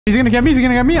He's gonna get me. He's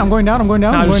gonna get me. I'm going down. I'm going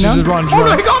down. I'm going down. Just run, oh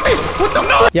no, he got me! What the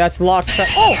no? Yeah, it's locked.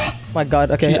 Oh my god.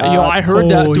 Okay. Yo, I heard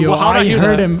that. Dude, yo, how did I hear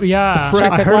heard that? him. Yeah,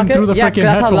 I heard him through the freaking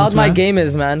that's how loud my man. game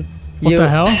is, man. What the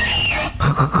hell?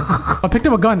 I picked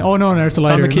up a gun. Oh no, there's a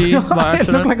lighter. Found the key by It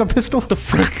accident. looked like a pistol. What the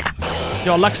frick?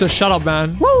 Yo, Alexa, shut up,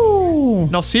 man. Woo!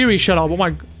 No, Siri, shut up. Oh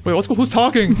my. Wait, who's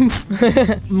talking?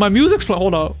 My music's playing.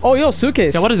 Hold up. Oh, yo,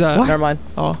 suitcase. Yeah, what is that? Never mind.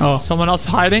 Oh, someone else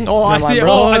hiding? Oh, I Never see it. mind,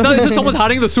 bro. Oh, I thought you said someone's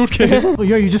hiding the suitcase. Oh,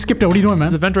 yo, you just skipped it. What are you doing, man?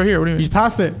 There's a vent right here. What do you You mean? just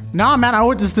passed it. Nah, man.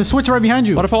 There's the switch right behind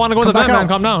you. What if I want to go in the Come vent, back man? out.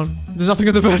 Calm down. There's nothing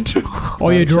in the vent. Oh,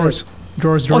 yeah, drawers.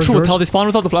 Drawers. Oh, true. Tell they spawn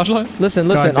without the flashlight?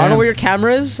 Listen. I don't know where your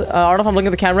camera is. I don't know if I'm looking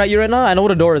at the camera at you right now. I know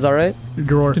what a door is, alright?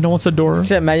 Drawer. No one said door.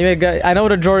 Shit, man. I know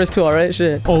what a drawer is too, alright?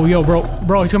 Shit. Oh, yo, bro.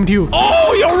 Bro, he's coming to you.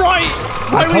 Oh, you're right.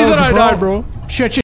 Right reason I died, bro. Shit, shit.